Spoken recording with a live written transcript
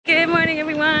morning,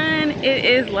 everyone. It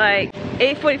is like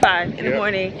 8:45 in the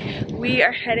morning. We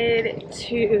are headed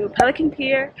to Pelican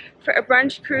Pier for a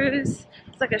brunch cruise.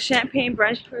 It's like a champagne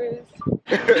brunch cruise.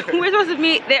 We're supposed to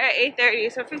meet there at 8:30,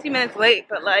 so 15 minutes late,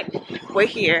 but like we're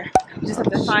here. We just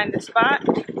have to find the spot.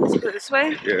 Let's go this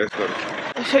way. Yeah, let's go.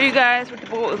 I'll show you guys what the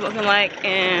boat is looking like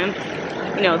and,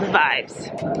 you know, the vibes.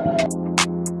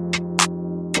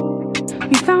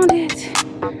 We found it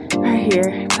right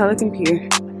here, Pelican Pier.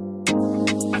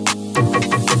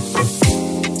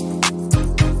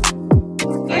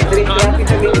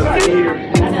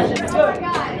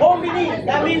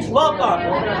 That means welcome.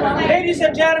 Ladies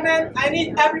and gentlemen, I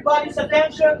need everybody's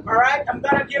attention, alright? I'm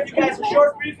gonna give you guys a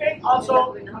short briefing.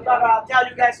 Also, I'm gonna tell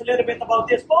you guys a little bit about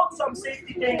this boat, some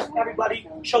safety things everybody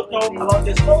should know about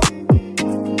this boat.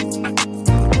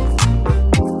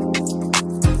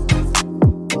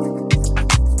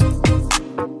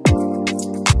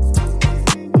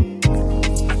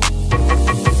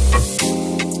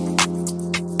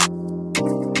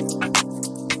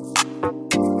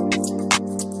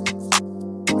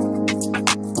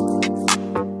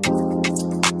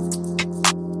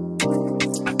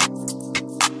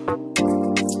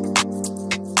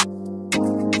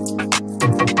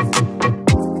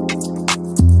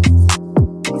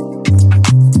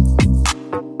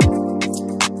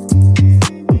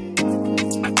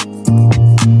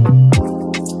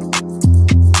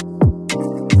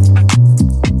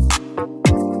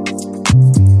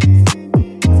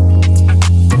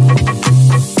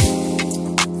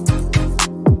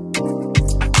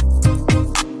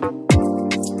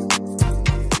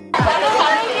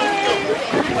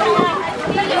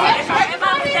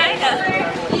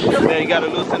 Yeah, you gotta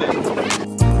loosen it.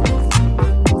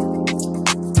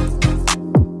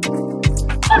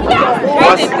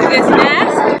 Ready to this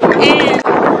mask, and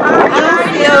I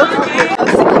feel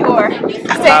secure.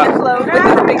 Staying afloat with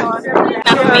this big one.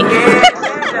 Not for me.